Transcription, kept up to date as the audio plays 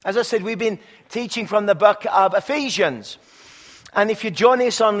As I said, we've been teaching from the book of Ephesians. And if you're joining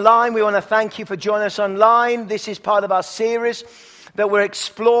us online, we want to thank you for joining us online. This is part of our series that we're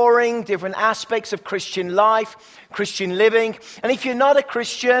exploring different aspects of Christian life, Christian living. And if you're not a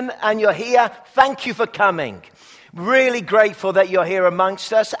Christian and you're here, thank you for coming. Really grateful that you're here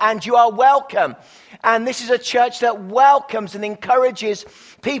amongst us, and you are welcome. And this is a church that welcomes and encourages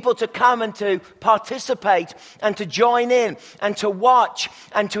people to come and to participate and to join in and to watch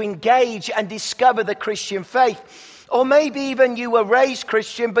and to engage and discover the Christian faith. Or maybe even you were raised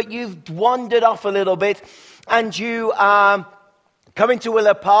Christian, but you've wandered off a little bit and you are coming to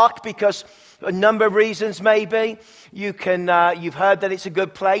Willow Park because a number of reasons maybe. You've heard that it's a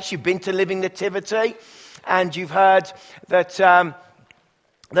good place. You've been to Living Nativity and you've heard that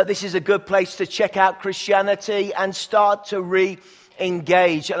that this is a good place to check out Christianity and start to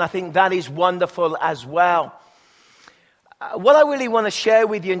re-engage. And I think that is wonderful as well. What I really want to share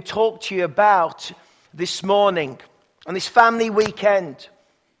with you and talk to you about this morning, on this family weekend,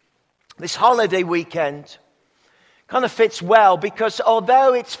 this holiday weekend, kind of fits well because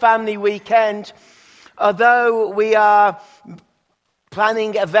although it's family weekend, although we are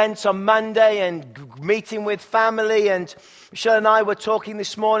planning events on Monday and meeting with family, and Michelle and I were talking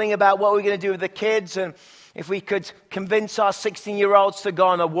this morning about what we're going to do with the kids and if we could convince our 16-year-olds to go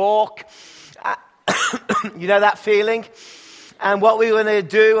on a walk. You know that feeling? And what we're going to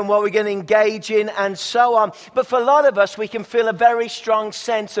do and what we're going to engage in and so on. But for a lot of us, we can feel a very strong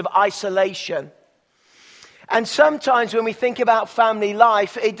sense of isolation. And sometimes when we think about family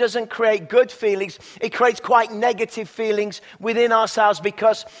life, it doesn't create good feelings. It creates quite negative feelings within ourselves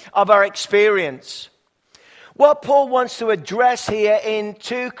because of our experience. What Paul wants to address here in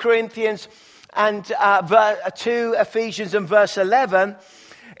 2 Corinthians and 2 Ephesians and verse 11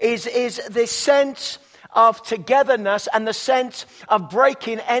 is this sense of togetherness and the sense of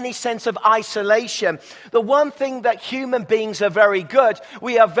breaking any sense of isolation. The one thing that human beings are very good,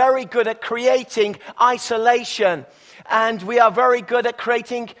 we are very good at creating isolation. And we are very good at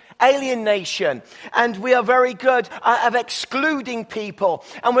creating alienation. And we are very good at excluding people.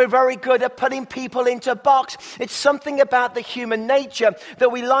 And we're very good at putting people into a box. It's something about the human nature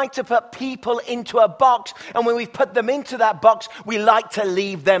that we like to put people into a box. And when we put them into that box, we like to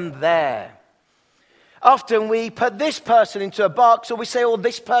leave them there. Often we put this person into a box or we say, oh,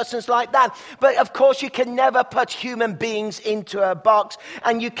 this person's like that. But of course you can never put human beings into a box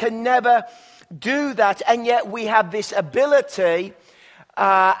and you can never do that. And yet we have this ability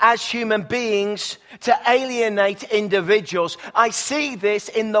as human beings to alienate individuals. I see this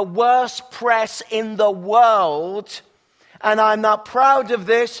in the worst press in the world, and I'm not proud of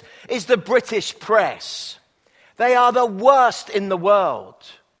this, is the British press. They are the worst in the world.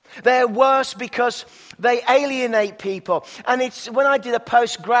 They're worse because they alienate people. And it's when I did a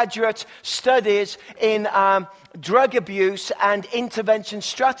postgraduate studies in drug abuse and intervention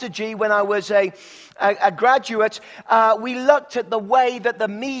strategy when I was a graduate, we looked at the way that the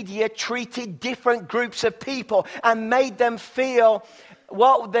media treated different groups of people and made them feel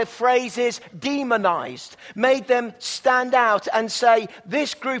what the phrase is, demonized, made them stand out and say,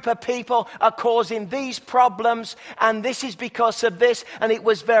 this group of people are causing these problems and this is because of this. And it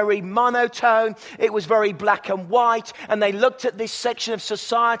was very monotone, it was very black and white, and they looked at this section of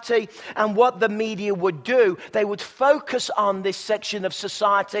society and what the media would do. They would focus on this section of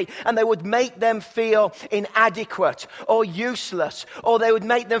society and they would make them feel inadequate or useless, or they would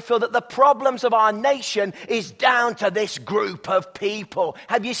make them feel that the problems of our nation is down to this group of people.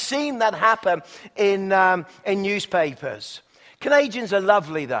 Have you seen that happen in newspapers? Canadians are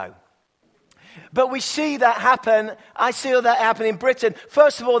lovely, though. But we see that happen. I see that happen in Britain.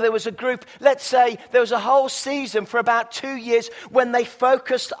 First of all, there was a group, let's say there was a whole season for about 2 years when they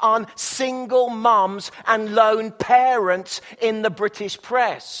focused on single moms and lone parents in the British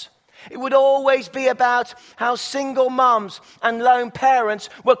press. It would always be about how single moms and lone parents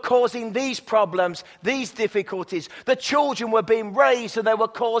were causing these problems, these difficulties. The children were being raised and they were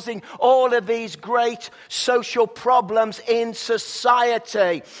causing all of these great social problems in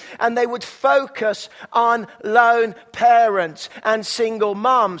society. And they would focus on lone parents and single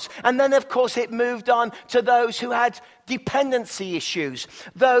moms. And then, of course, it moved on to those who had dependency issues,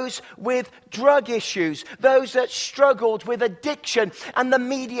 those with drug issues, those that struggled with addiction, and the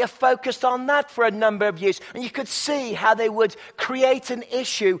media focused on that for a number of years. And you could see how they would create an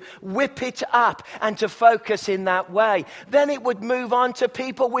issue, whip it up, and to focus in that way. Then it would move on to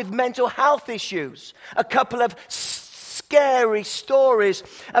people with mental health issues. A couple of scary stories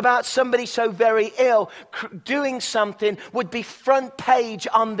about somebody so very ill doing something would be front page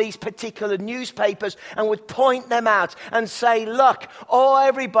on these particular newspapers and would point them out and say, look,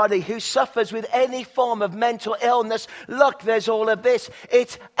 everybody who suffers with any form of mental illness, look, there's all of this.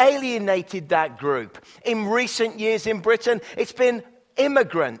 It's alienated that group. In recent years in Britain, it's been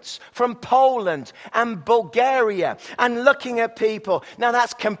immigrants from Poland and Bulgaria, and looking at people. Now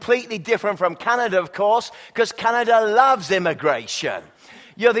that's completely different from Canada, of course, because Canada loves immigration.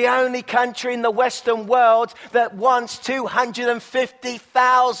 You're the only country in the Western world that wants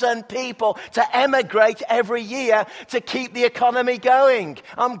 250,000 people to emigrate every year to keep the economy going.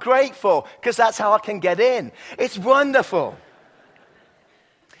 I'm grateful because that's how I can get in. It's wonderful.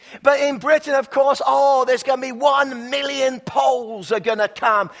 But in Britain, of course, there's going to be 1 million Poles are going to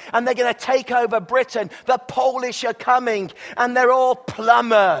come and they're going to take over Britain. The Polish are coming and they're all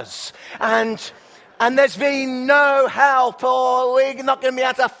plumbers. And there's been no help, or we're not going to be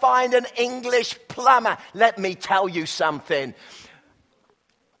able to find an English plumber. Let me tell you something.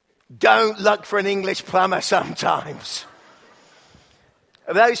 Don't look for an English plumber sometimes.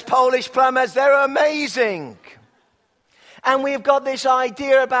 Those Polish plumbers, they're amazing. And we've got this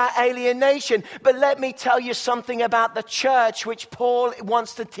idea about alienation. But let me tell you something about the church, which Paul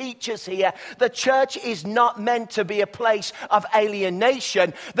wants to teach us here. The church is not meant to be a place of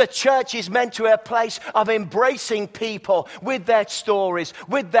alienation. The church is meant to be a place of embracing people with their stories,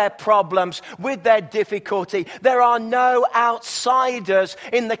 with their problems, with their difficulty. There are no outsiders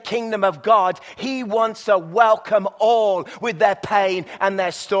in the kingdom of God. He wants to welcome all with their pain and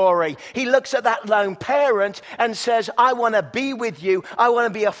their story. He looks at that lone parent and says, I want to be with you. I want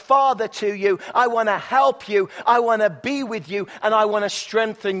to be a father to you. I want to help you. I want to be with you, and I want to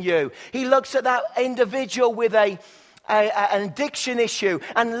strengthen you. He looks at that individual with an addiction issue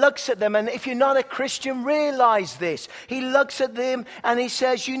and looks at them, and if you're not a Christian, realize this. He looks at them and he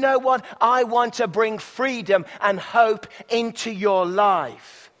says, you know what? I want to bring freedom and hope into your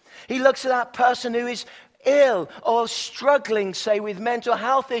life. He looks at that person who is ill or struggling, say, with mental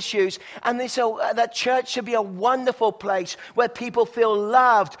health issues, and they say that church should be a wonderful place where people feel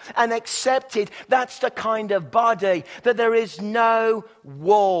loved and accepted. That's the kind of body that there is no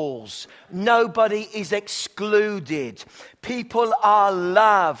walls. Nobody is excluded. People are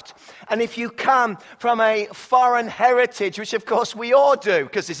loved. And if you come from a foreign heritage, which of course we all do,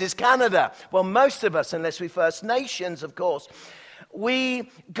 because this is Canada, well, most of us, unless we're First Nations, of course,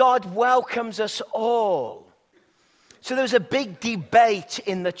 God welcomes us all. So there's a big debate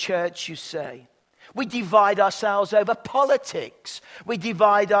in the church, you say. We divide ourselves over politics. We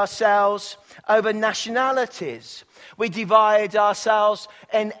divide ourselves over nationalities. We divide ourselves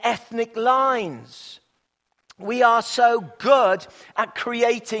in ethnic lines. We are so good at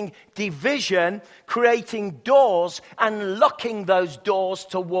creating division, creating doors, and locking those doors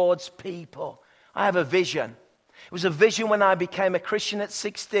towards people. I have a vision. It was a vision when I became a Christian at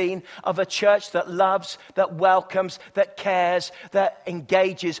 16 of a church that loves, that welcomes, that cares, that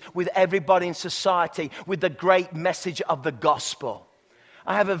engages with everybody in society with the great message of the gospel.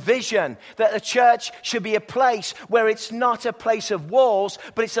 I have a vision that the church should be a place where it's not a place of walls,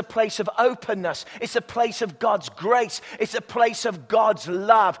 but it's a place of openness. It's a place of God's grace. It's a place of God's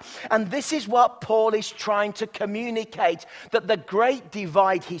love. And this is what Paul is trying to communicate, that the great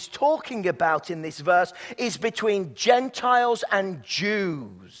divide he's talking about in this verse is between Gentiles and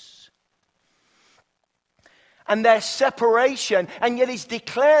Jews. And their separation, and yet he's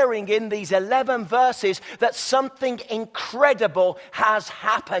declaring in these 11 verses that something incredible has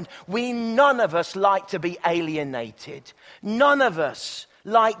happened. None of us like to be alienated. None of us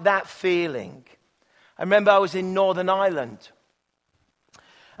like that feeling. I remember I was in Northern Ireland,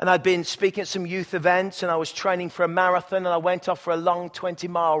 and I'd been speaking at some youth events, and I was training for a marathon, and I went off for a long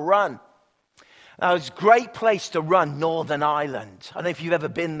 20-mile run. Now, it's a great place to run, Northern Ireland. I don't know if you've ever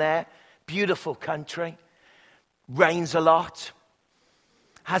been there. Beautiful country. Rains a lot,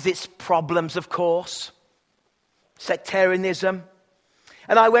 has its problems, of course, sectarianism.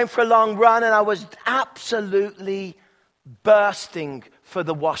 And I went for a long run and I was absolutely bursting for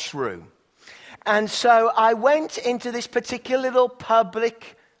the washroom. And so I went into this particular little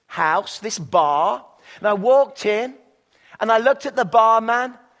public house, this bar, and I walked in and I looked at the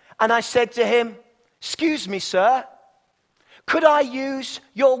barman and I said to him, "Excuse me, sir, could I use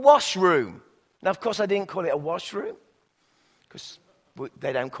your washroom?" Now, of course, I didn't call it a washroom because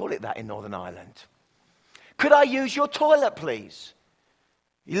they don't call it that in Northern Ireland. "Could I use your toilet, please?"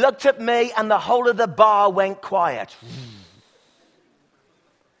 He looked at me and the whole of the bar went quiet.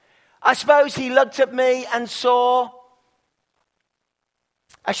 I suppose he looked at me and saw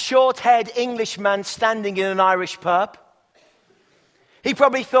a short-haired Englishman standing in an Irish pub He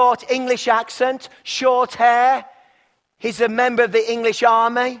probably thought English accent, short hair, he's a member of the English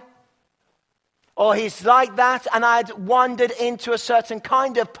army. Or he's like that, and I'd wandered into a certain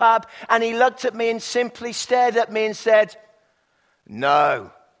kind of pub, and he looked at me and simply stared at me and said,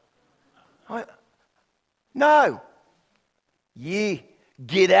 "No." "No. Ye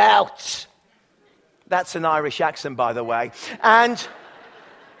get out." That's an Irish accent, by the way. And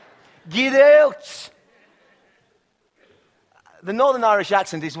get out. The Northern Irish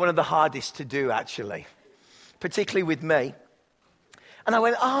accent is one of the hardest to do, actually, particularly with me. And I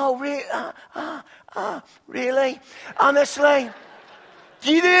went, "Oh, really? Honestly?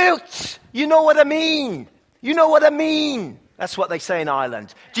 Get out. You know what I mean. You know what I mean." That's what they say in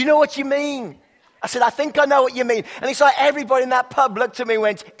Ireland. "Do you know what you mean?" I said, "I think I know what you mean." And it's like everybody in that pub looked at me and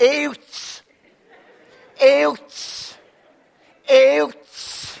went, "Out. Out.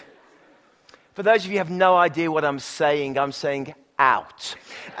 Out." For those of you who have no idea what I'm saying out.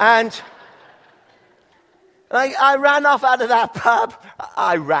 And I ran off out of that pub.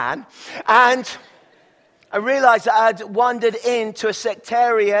 I ran. And I realized that I'd wandered into a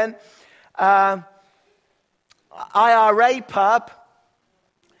sectarian IRA pub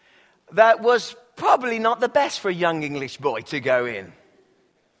that was probably not the best for a young English boy to go in.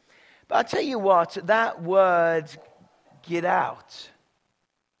 But I'll tell you what, that word, get out,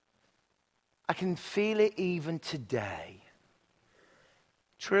 I can feel it even today.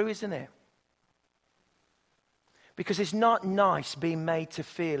 True, isn't it? Because it's not nice being made to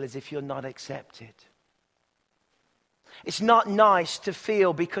feel as if you're not accepted. It's not nice to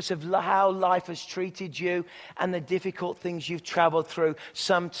feel because of how life has treated you and the difficult things you've traveled through.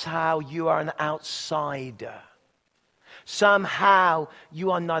 Somehow you are an outsider. Somehow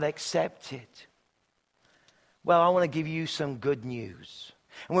you are not accepted. Well, I want to give you some good news.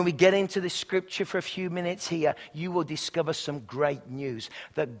 And when we get into the scripture for a few minutes here, you will discover some great news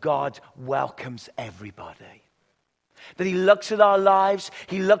that God welcomes everybody. That he looks at our lives,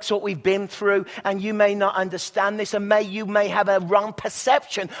 he looks what we've been through, and you may not understand this, and you may have a wrong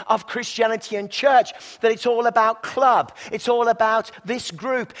perception of Christianity and church, that it's all about club, it's all about this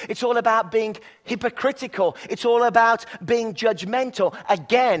group, it's all about being hypocritical, it's all about being judgmental.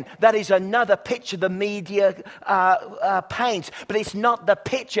 Again, that is another picture the media paints, but it's not the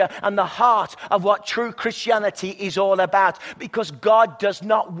picture and the heart of what true Christianity is all about, because God does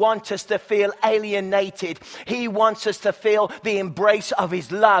not want us to feel alienated. He wants us to feel the embrace of his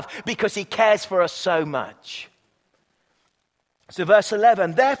love because he cares for us so much. So verse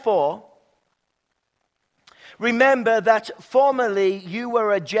 11, "Therefore, remember that formerly you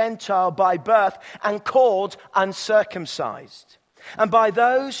were a Gentile by birth and called uncircumcised, and by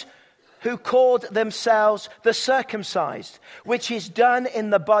those who called themselves the circumcised, which is done in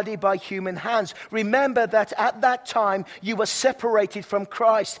the body by human hands. Remember that at that time you were separated from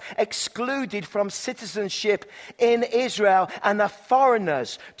Christ, excluded from citizenship in Israel, and are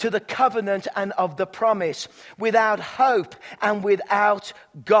foreigners to the covenant and of the promise, without hope and without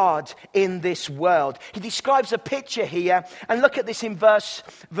God in this world." He describes a picture here, and look at this in verse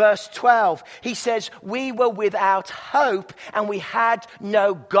 12. He says, we were without hope and we had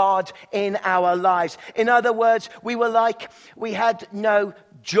no God in our lives. In other words, we had no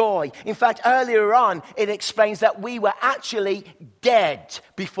joy. In fact, earlier on, it explains that we were actually dead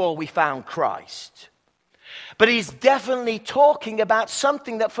before we found Christ. But he's definitely talking about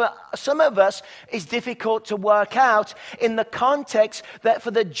something that for some of us is difficult to work out, in the context that for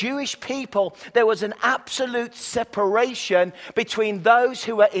the Jewish people, there was an absolute separation between those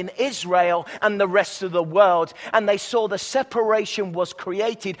who were in Israel and the rest of the world. And they saw the separation was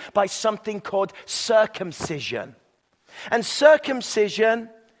created by something called circumcision. And circumcision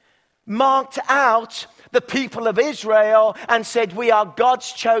marked out the people of Israel and said, we are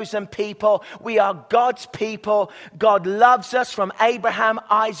God's chosen people. We are God's people. God loves us from Abraham,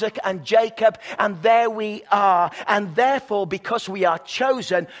 Isaac, and Jacob. And there we are. And therefore, because we are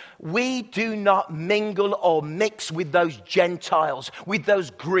chosen, we do not mingle or mix with those Gentiles, with those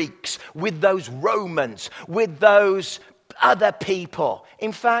Greeks, with those Romans, with those other people.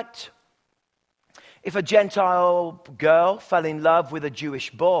 In fact, if a Gentile girl fell in love with a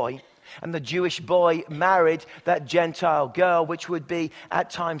Jewish boy, and the Jewish boy married that Gentile girl, which would be at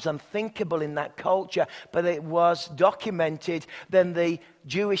times unthinkable in that culture, but it was documented, then the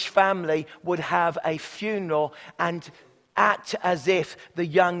Jewish family would have a funeral and act as if the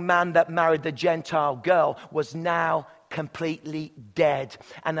young man that married the Gentile girl was now completely dead,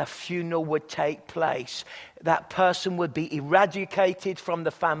 and a funeral would take place. that person would be eradicated from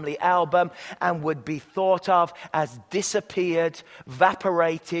the family album and would be thought of as disappeared,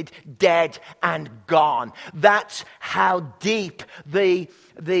 evaporated, dead, and gone. That's how deep the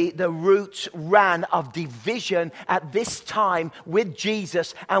roots ran of division at this time with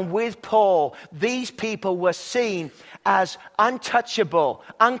Jesus and with Paul. These people were seen as untouchable,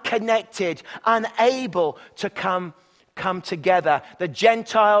 unconnected, unable to come together. The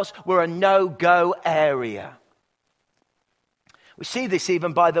Gentiles were a no-go area. We see this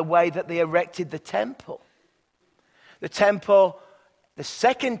even by the way that they erected the temple. The temple, the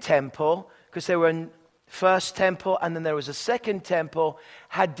second temple, because there were a first temple and then there was a second temple,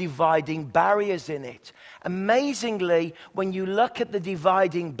 had dividing barriers in it. Amazingly, when you look at the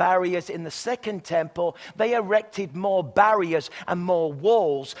dividing barriers in the second temple, they erected more barriers and more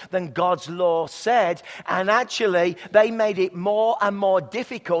walls than God's law said. And actually, they made it more and more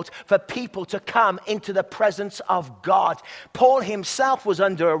difficult for people to come into the presence of God. Paul himself was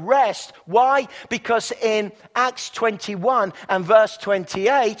under arrest. Why? Because in Acts 21 and verse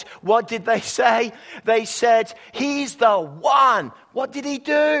 28, what did they say? They said, he's the one. What did he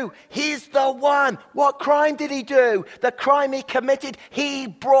do? He's the one. What crime did he do? The crime he committed, he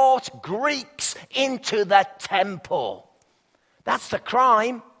brought Greeks into the temple. That's the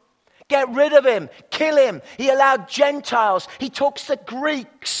crime. Get rid of him. Kill him. He allowed Gentiles. He talks to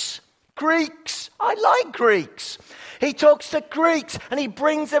Greeks. Greeks. I like Greeks. He talks to Greeks and he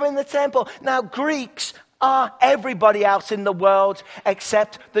brings them in the temple. Now, Greeks are everybody else in the world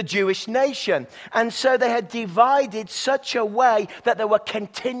except the Jewish nation. And so they had divided such a way that there were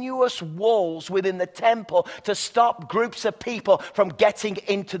continuous walls within the temple to stop groups of people from getting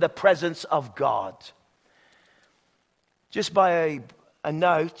into the presence of God. Just by a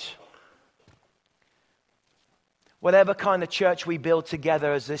note, whatever kind of church we build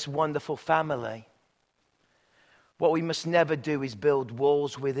together as this wonderful family, what we must never do is build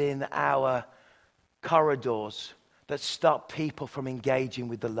walls within our corridors that stop people from engaging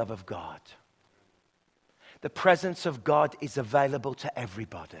with the love of God. The presence of God is available to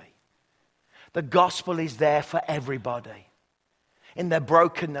everybody. The gospel is there for everybody. In their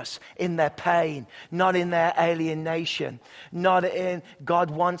brokenness, in their pain, not in their alienation, not in, God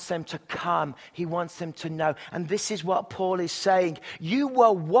wants them to come. He wants them to know. And this is what Paul is saying. You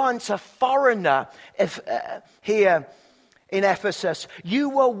were once a foreigner here in Ephesus. You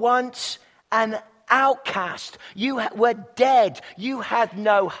were once an outcast. You were dead. You had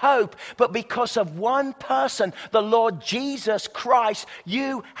no hope. But because of one person, the Lord Jesus Christ,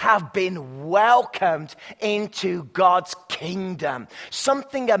 you have been welcomed into God's kingdom.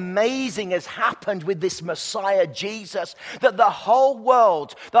 Something amazing has happened with this Messiah Jesus, that the whole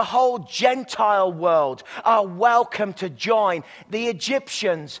world, the whole Gentile world, are welcome to join. The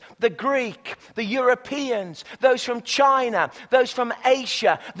Egyptians, the Greek, the Europeans, those from China, those from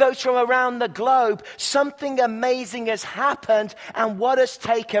Asia, those from around the globe. Something amazing has happened, and what has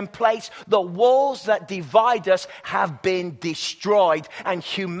taken place? The walls that divide us have been destroyed, and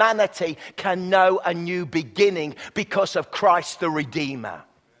humanity can know a new beginning because of Christ the Redeemer.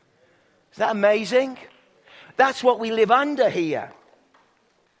 Is that amazing? That's what we live under here.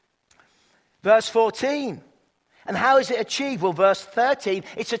 Verse 14. And how is it achieved? Well, verse 13,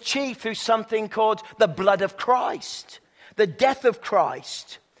 it's achieved through something called the blood of Christ. The death of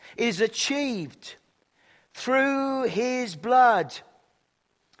Christ is achieved through his blood.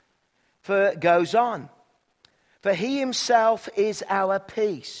 For it goes on. For he himself is our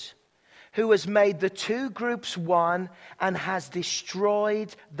peace, who has made the two groups one and has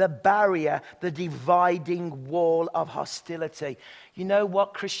destroyed the barrier, the dividing wall of hostility. You know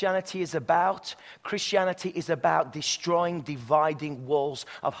what Christianity is about? Christianity is about destroying dividing walls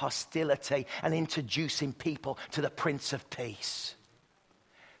of hostility and introducing people to the Prince of Peace.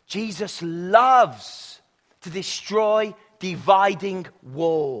 Jesus loves to destroy dividing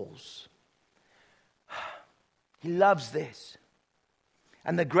walls. He loves this.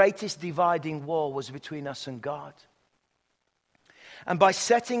 And the greatest dividing wall was between us and God. And by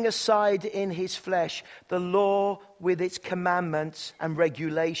setting aside in his flesh the law with its commandments and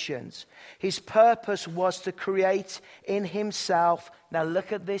regulations, his purpose was to create in himself, now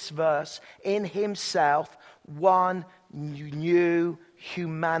look at this verse, in himself one new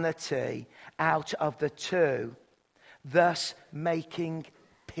humanity out of the two, thus making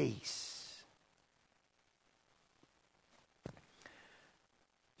peace.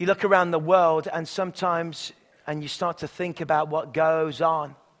 You look around the world and sometimes, and you start to think about what goes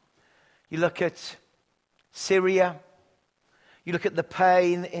on. You look at Syria, you look at the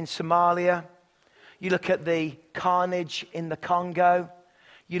pain in Somalia, you look at the carnage in the Congo,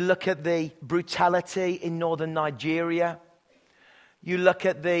 You look at the brutality in northern Nigeria. You look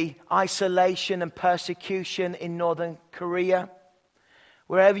at the isolation and persecution in northern Korea.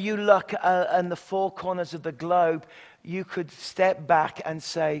 Wherever you look in the four corners of the globe, you could step back and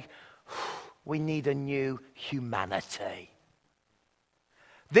say, we need a new humanity.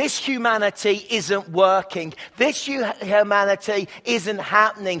 This humanity isn't working. This humanity isn't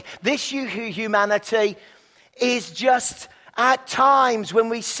happening. This humanity is just at times when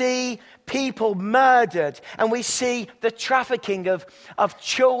we see people murdered and we see the trafficking of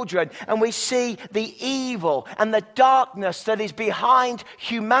children and we see the evil and the darkness that is behind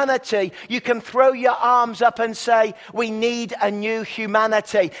humanity, you can throw your arms up and say, we need a new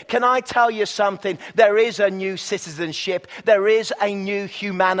humanity. Can I tell you something? There is a new citizenship. There is a new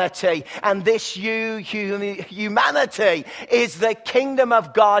humanity. And this new humanity is the kingdom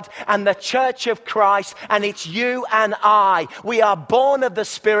of God and the church of Christ, and it's you and I. We are born of the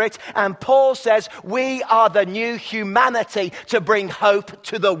Spirit, and Paul says we are the new humanity to bring hope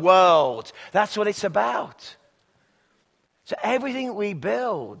to the world. That's what it's about. So everything we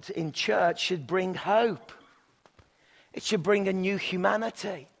build in church should bring hope. It should bring a new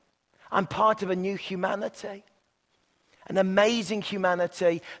humanity. I'm part of a new humanity. An amazing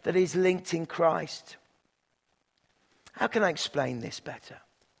humanity that is linked in Christ. How can I explain this better?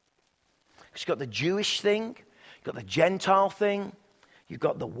 You've got the Jewish thing, you've got the Gentile thing, you've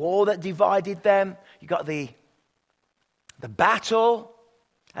got the war that divided them, you've got the battle,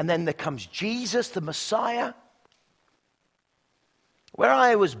 and then there comes Jesus, the Messiah. Where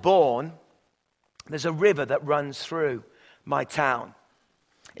I was born, there's a river that runs through my town.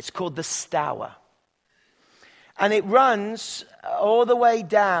 It's called the Stour. And it runs all the way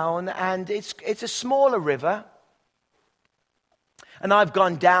down, and it's a smaller river. And I've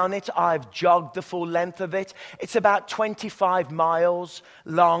gone down it. I've jogged the full length of it. It's about 25 miles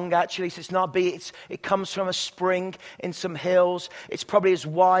long, actually. So it's not big. It comes from a spring in some hills. It's probably as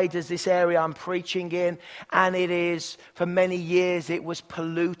wide as this area I'm preaching in. And it is, for many years, it was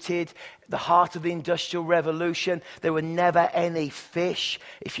polluted. The heart of the Industrial Revolution. There were never any fish.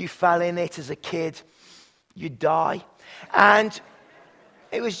 If you fell in it as a kid, you'd die. And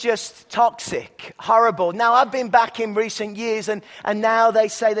it was just toxic, horrible. Now, I've been back in recent years, and now they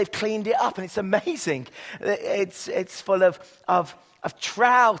say they've cleaned it up, and it's amazing. It's full of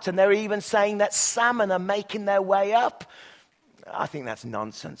trout, and they're even saying that salmon are making their way up. I think that's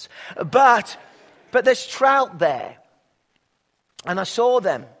nonsense. But there's trout there, and I saw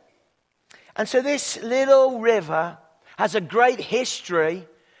them. And so this little river has a great history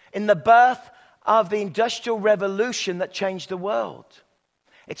in the birth of the Industrial Revolution that changed the world.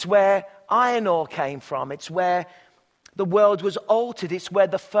 It's where iron ore came from. It's where the world was altered. It's where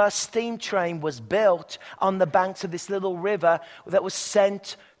the first steam train was built on the banks of this little river that was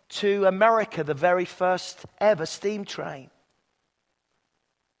sent to America, the very first ever steam train.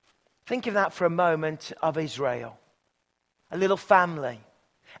 Think of that for a moment of Israel. A little family.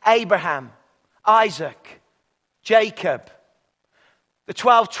 Abraham, Isaac, Jacob. The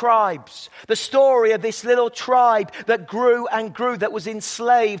 12 tribes, the story of this little tribe that grew and grew, that was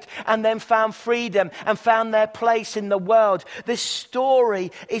enslaved and then found freedom and found their place in the world. This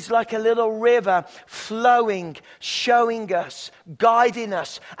story is like a little river flowing, showing us, guiding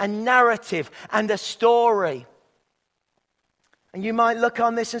us, a narrative and a story. And you might look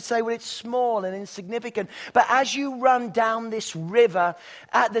on this and say, well, it's small and insignificant. But as you run down this river,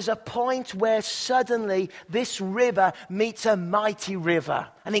 there's a point where suddenly this river meets a mighty river,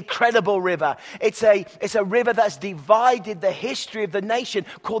 an incredible river. It's a river that's divided the history of the nation,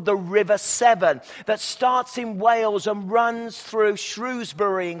 called the River Severn, that starts in Wales and runs through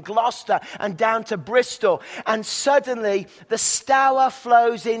Shrewsbury and Gloucester and down to Bristol. And suddenly the Stour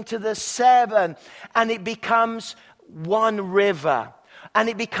flows into the Severn, and it becomes one river, and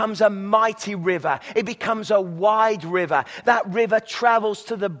it becomes a mighty river. It becomes a wide river. That river travels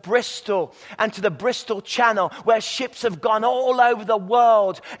to the Bristol and to the Bristol Channel, where ships have gone all over the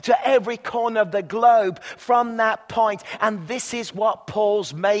world, to every corner of the globe from that point. And this is what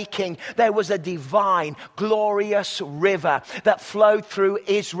Paul's making. There was a divine, glorious river that flowed through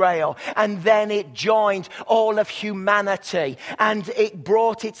Israel, and then it joined all of humanity, and it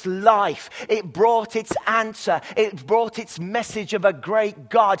brought its life, it brought its answer, it brought its message of a great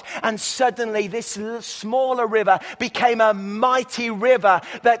God. And suddenly this smaller river became a mighty river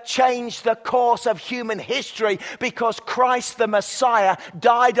that changed the course of human history, because Christ the Messiah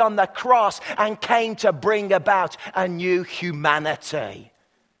died on the cross and came to bring about a new humanity.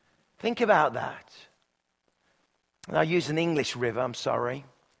 Think about that. And I use an English river, I'm sorry.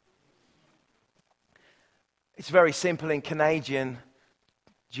 It's very simple in Canadian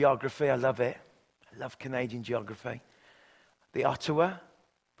Geography, I love it. I love Canadian geography. The Ottawa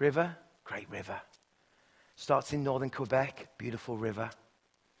River, great river. Starts in northern Quebec, beautiful river.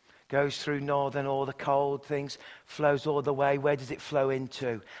 Goes through northern, all the cold things, flows all the way. Where does it flow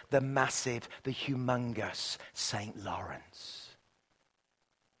into? The massive, the humongous St. Lawrence.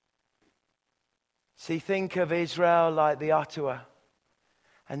 See, think of Israel like the Ottawa.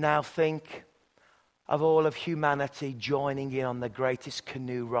 And now think of all of humanity joining in on the greatest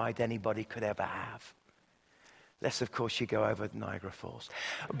canoe ride anybody could ever have. Unless, of course, you go over Niagara Falls.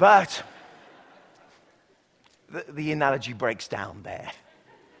 But the analogy breaks down there.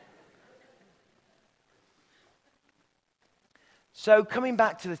 So coming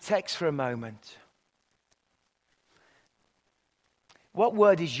back to the text for a moment. What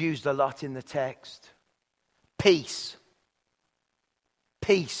word is used a lot in the text? Peace.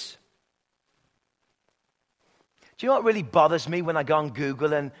 Peace. Do you know what really bothers me when I go on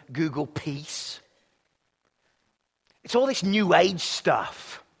Google and Google peace? It's all this new age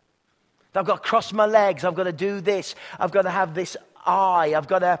stuff. I've got to cross my legs. I've got to do this. I've got to have this eye. I've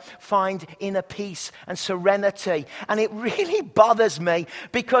got to find inner peace and serenity. And it really bothers me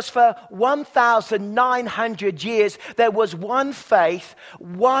because for 1,900 years, there was one faith,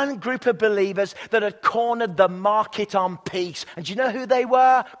 one group of believers that had cornered the market on peace. And do you know who they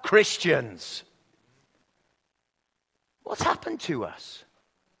were? Christians. What's happened to us?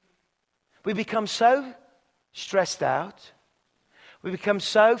 We become so stressed out. We become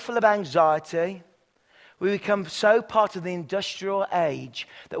so full of anxiety. We become so part of the industrial age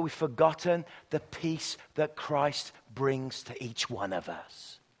that we've forgotten the peace that Christ brings to each one of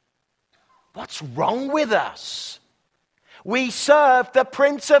us. What's wrong with us? We serve the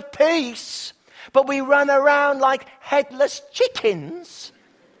Prince of Peace, but we run around like headless chickens.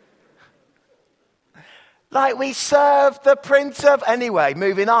 Like we serve the Prince of... Anyway,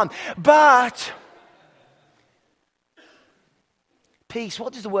 moving on. But peace,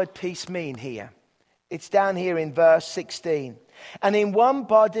 what does the word peace mean here? It's down here in verse 16. And in one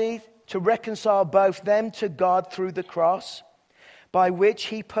body to reconcile both them to God through the cross, by which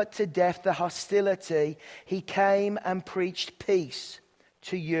he put to death the hostility, he came and preached peace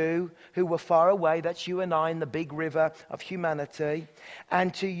to you who were far away. That's you and I in the big river of humanity.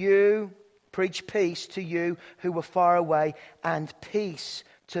 And to you, preach peace to you who were far away, and peace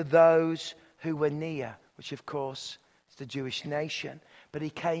to those who were near, which of course is the Jewish nation. But he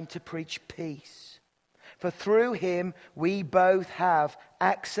came to preach peace. For through him we both have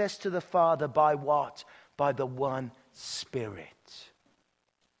access to the Father by what? By the one Spirit.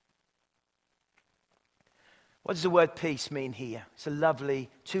 What does the word peace mean here? It's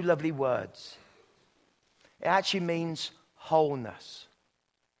two lovely words. It actually means wholeness.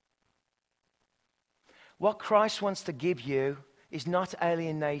 What Christ wants to give you is not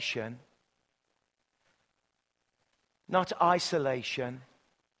alienation, not isolation.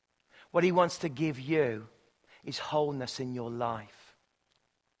 What he wants to give you is wholeness in your life.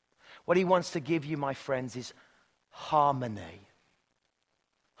 What he wants to give you, my friends, is harmony.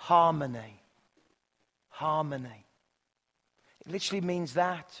 Harmony. Harmony. It literally means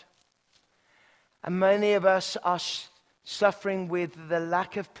that. And many of us are suffering with the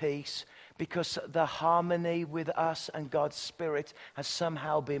lack of peace because the harmony with us and God's Spirit has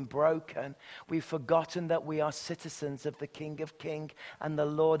somehow been broken. We've forgotten that we are citizens of the King of Kings and the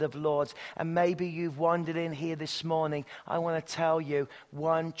Lord of Lords. And maybe you've wandered in here this morning. I want to tell you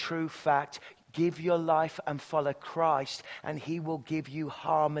one true fact. Give your life and follow Christ, and he will give you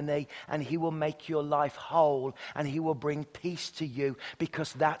harmony, and he will make your life whole, and he will bring peace to you,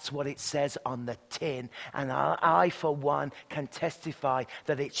 because that's what it says on the tin. And I, for one, can testify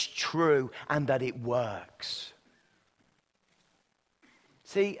that it's true and that it works.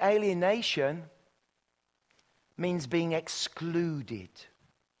 See, alienation means being excluded.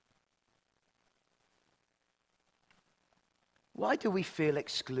 Why do we feel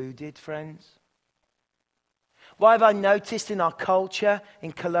excluded, friends? Why have I noticed in our culture,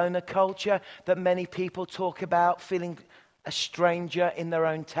 in Kelowna culture, that many people talk about feeling a stranger in their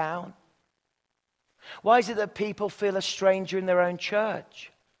own town? Why is it that people feel a stranger in their own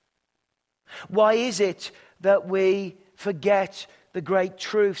church? Why is it that we forget the great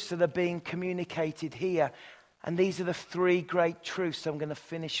truths that are being communicated here? And these are the three great truths I'm going to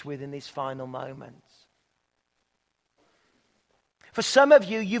finish with in these final moments. For some of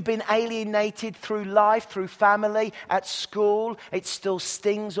you, you've been alienated through life, through family, at school. It still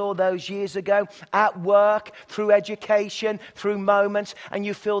stings all those years ago. At work, through education, through moments. And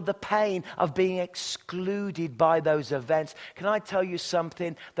you feel the pain of being excluded by those events. Can I tell you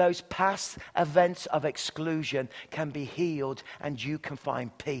something? Those past events of exclusion can be healed and you can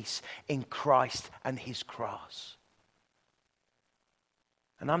find peace in Christ and his cross.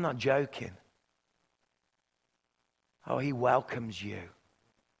 And I'm not joking. Oh, he welcomes you.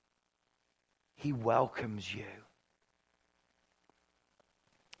 He welcomes you.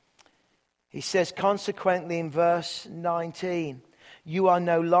 He says, consequently, in verse 19, you are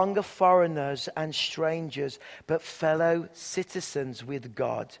no longer foreigners and strangers, but fellow citizens with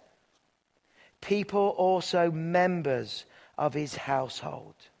God. People also members of his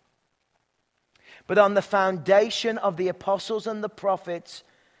household. But on the foundation of the apostles and the prophets,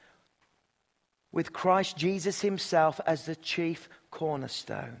 with Christ Jesus himself as the chief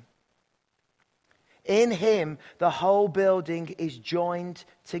cornerstone. In him, the whole building is joined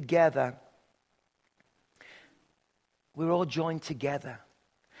together. We're all joined together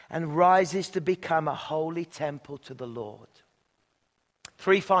and rises to become a holy temple to the Lord.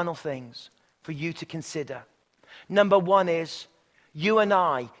 3 final things for you to consider. Number 1 is you and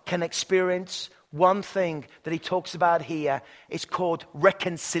I can experience one thing that he talks about here. It's called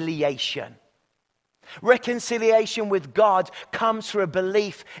reconciliation. Reconciliation with God comes through a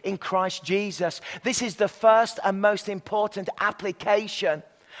belief in Christ Jesus. This is the first and most important application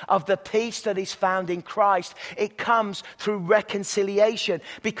of the peace that is found in Christ. It comes through reconciliation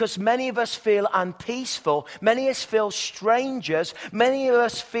because many of us feel unpeaceful. Many of us feel strangers. Many of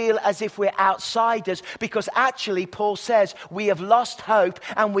us feel as if we're outsiders because actually Paul says we have lost hope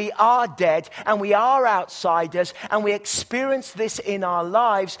and we are dead and we are outsiders and we experience this in our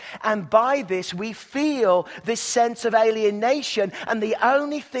lives, and by this we feel this sense of alienation, and the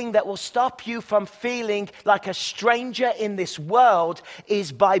only thing that will stop you from feeling like a stranger in this world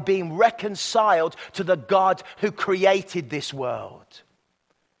is by being reconciled to the God who created this world.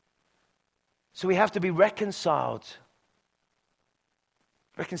 So we have to be reconciled.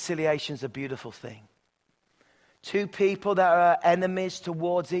 Reconciliation is a beautiful thing. 2 people that are enemies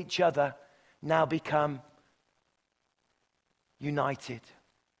towards each other now become united.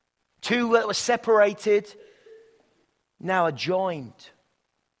 2 that were separated now are joined.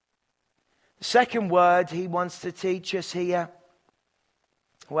 The second word he wants to teach us here,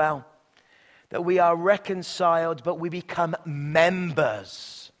 well, that we are reconciled, but we become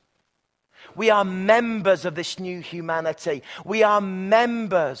members. We are members of this new humanity. We are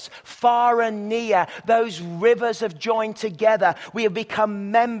members, far and near. Those rivers have joined together. We have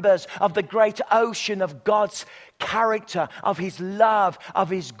become members of the great ocean of God's character, of his love, of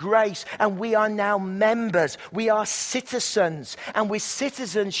his grace. And we are now members. We are citizens. And with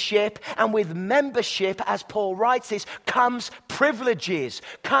citizenship and with membership, as Paul writes this, comes privileges,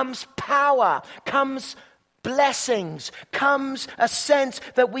 comes power, comes blessings, comes a sense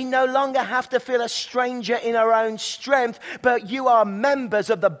that we no longer have to feel a stranger in our own strength, but you are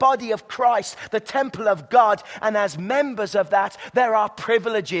members of the body of Christ, the temple of God, and as members of that, there are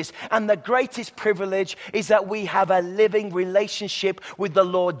privileges, and the greatest privilege is that we have a living relationship with the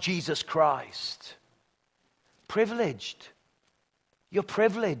Lord Jesus Christ. Privileged. You're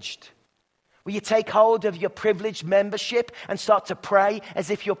privileged. Will you take hold of your privileged membership and start to pray as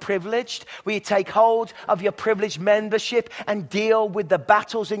if you're privileged? Will you take hold of your privileged membership and deal with the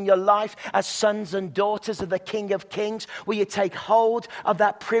battles in your life as sons and daughters of the King of Kings? Will you take hold of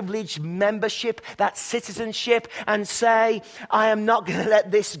that privileged membership, that citizenship, and say, I am not going to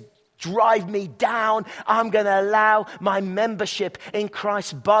let this drive me down. I'm going to allow my membership in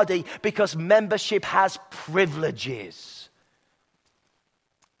Christ's body because membership has privileges.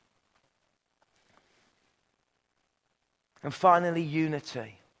 And finally,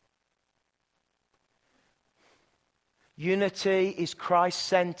 unity. Unity is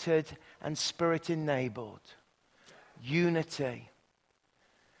Christ-centered and Spirit-enabled. Unity.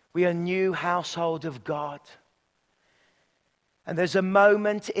 We are a new household of God. And there's a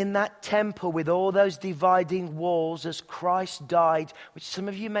moment in that temple with all those dividing walls as Christ died, which some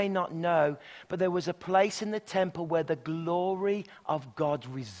of you may not know, but there was a place in the temple where the glory of God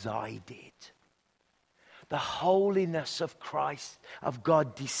resided. The holiness of Christ, of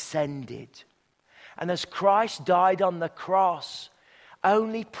God, descended. And as Christ died on the cross,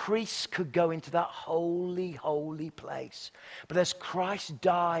 only priests could go into that holy, holy place. But as Christ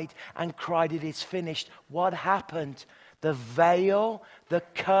died and cried, it is finished, what happened? The veil, the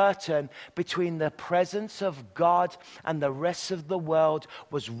curtain between the presence of God and the rest of the world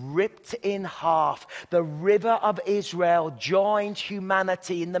was ripped in half. The river of Israel joined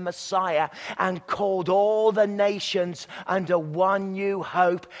humanity in the Messiah and called all the nations under one new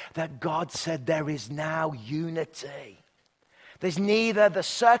hope that God said there is now unity. There's neither the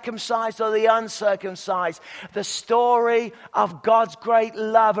circumcised or the uncircumcised. The story of God's great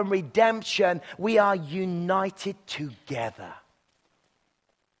love and redemption, we are united together.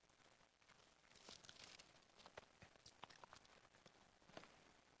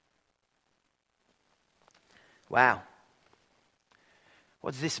 Wow.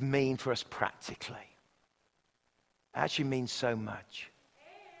 What does this mean for us practically? It actually means so much.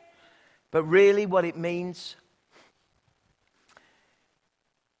 But really what it means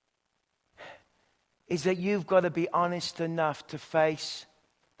is that you've got to be honest enough to face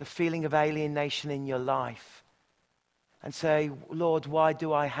the feeling of alienation in your life and say, Lord, why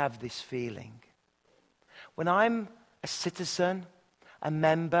do I have this feeling? When I'm a citizen, a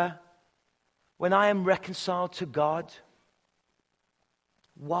member, when I am reconciled to God,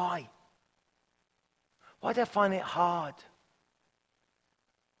 why? Why do I find it hard?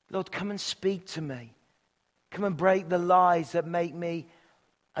 Lord, come and speak to me. Come and break the lies that make me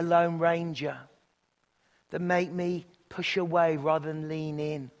a lone ranger, that make me push away rather than lean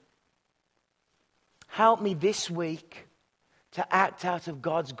in. Help me this week to act out of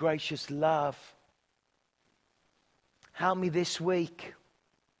God's gracious love. Help me this week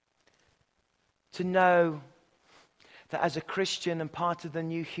to know that as a Christian and part of the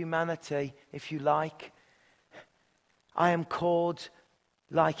new humanity, if you like, I am called,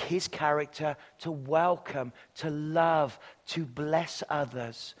 like his character, to welcome, to love, to bless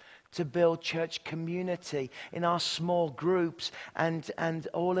others, to build church community in our small groups and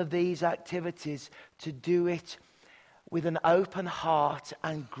all of these activities, to do it with an open heart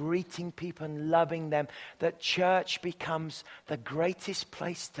and greeting people and loving them. That church becomes the greatest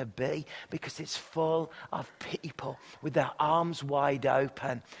place to be because it's full of people with their arms wide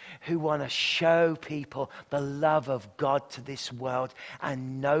open who want to show people the love of God to this world.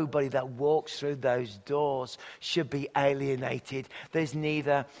 And nobody that walks through those doors should be alienated. There's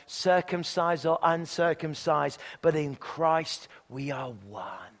neither circumcised or uncircumcised, but in Christ we are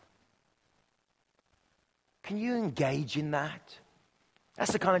one. Can you engage in that?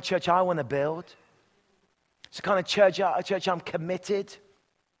 That's the kind of church I want to build. It's the kind of church I'm committed.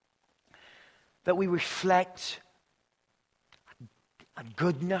 That we reflect a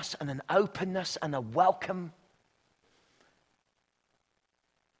goodness and an openness and a welcome.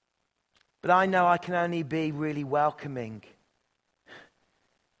 But I know I can only be really welcoming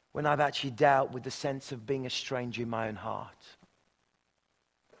when I've actually dealt with the sense of being a stranger in my own heart.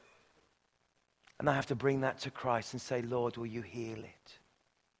 And I have to bring that to Christ and say, Lord, will you heal it?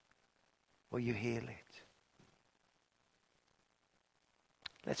 Will you heal it?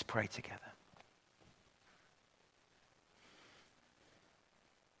 Let's pray together.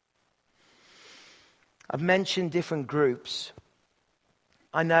 I've mentioned different groups.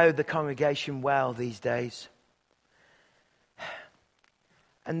 I know the congregation well these days.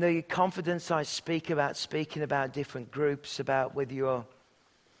 And the confidence I speak about speaking about different groups, about whether you're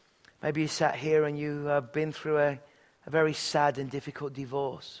maybe you sat here and you have been through a very sad and difficult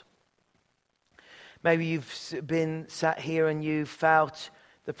divorce. Maybe you've been sat here and you felt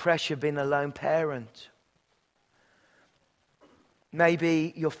the pressure of being a lone parent.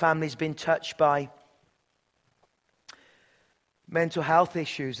 Maybe your family's been touched by mental health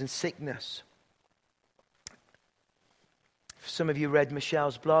issues and sickness. Some of you read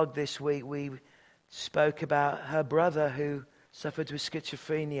Michelle's blog this week. We spoke about her brother who suffered with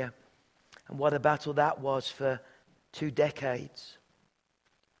schizophrenia. And what a battle that was for 2 decades.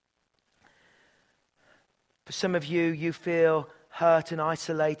 For some of you, you feel hurt and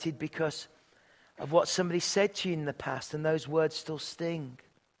isolated because of what somebody said to you in the past, and those words still sting.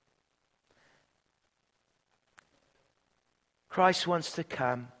 Christ wants to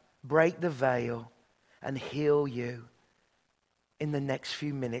come, break the veil, and heal you in the next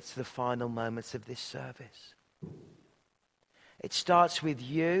few minutes, the final moments of this service. It starts with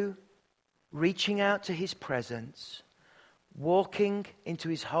you reaching out to his presence, walking into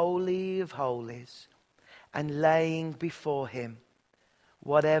his holy of holies, and laying before him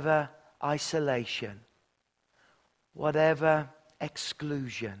whatever isolation, whatever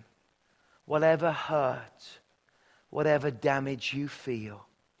exclusion, whatever hurt, whatever damage you feel.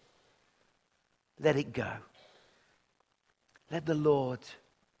 Let it go. Let the Lord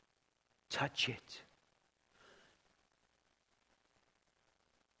touch it.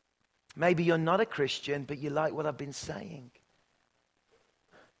 Maybe you're not a Christian, but you like what I've been saying.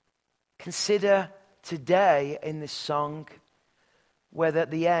 Consider today in this song whether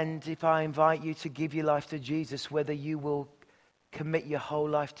at the end, if I invite you to give your life to Jesus, whether you will commit your whole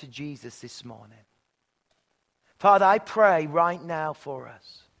life to Jesus this morning. Father, I pray right now for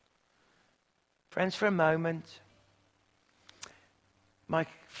us. Friends, for a moment, my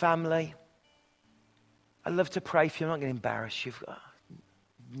family, I'd love to pray for you. I'm not going to embarrass you.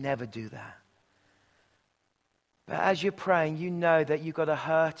 Never do that. But as you're praying, you know that you've got a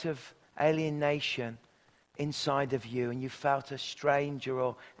hurt of alienation inside of you, and you felt a stranger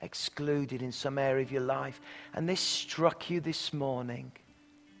or excluded in some area of your life, and this struck you this morning.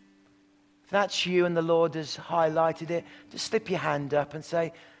 If that's you and the Lord has highlighted it, just slip your hand up and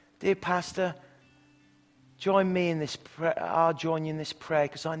say, dear pastor, join me in this prayer. I'll join you in this prayer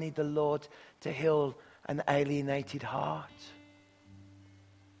because I need the Lord to heal an alienated heart.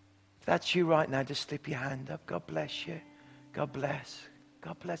 If that's you right now, just slip your hand up. God bless you. God bless.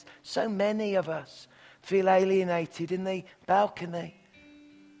 God bless. So many of us feel alienated in the balcony.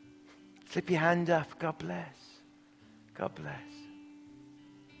 Slip your hand up. God bless. God bless.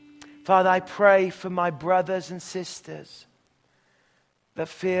 Father, I pray for my brothers and sisters that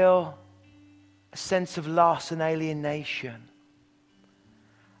feel a sense of loss and alienation.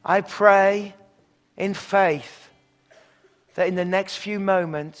 I pray in faith that in the next few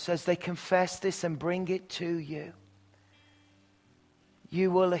moments, as they confess this and bring it to you, you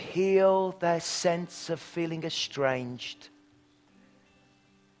will heal their sense of feeling estranged.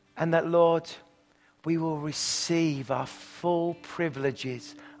 And that, Lord, we will receive our full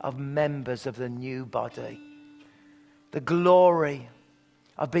privileges of members of the new body. The glory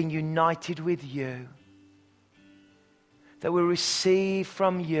of being united with you. That we receive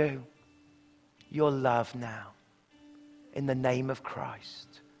from you your love now. In the name of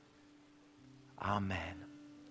Christ. Amen.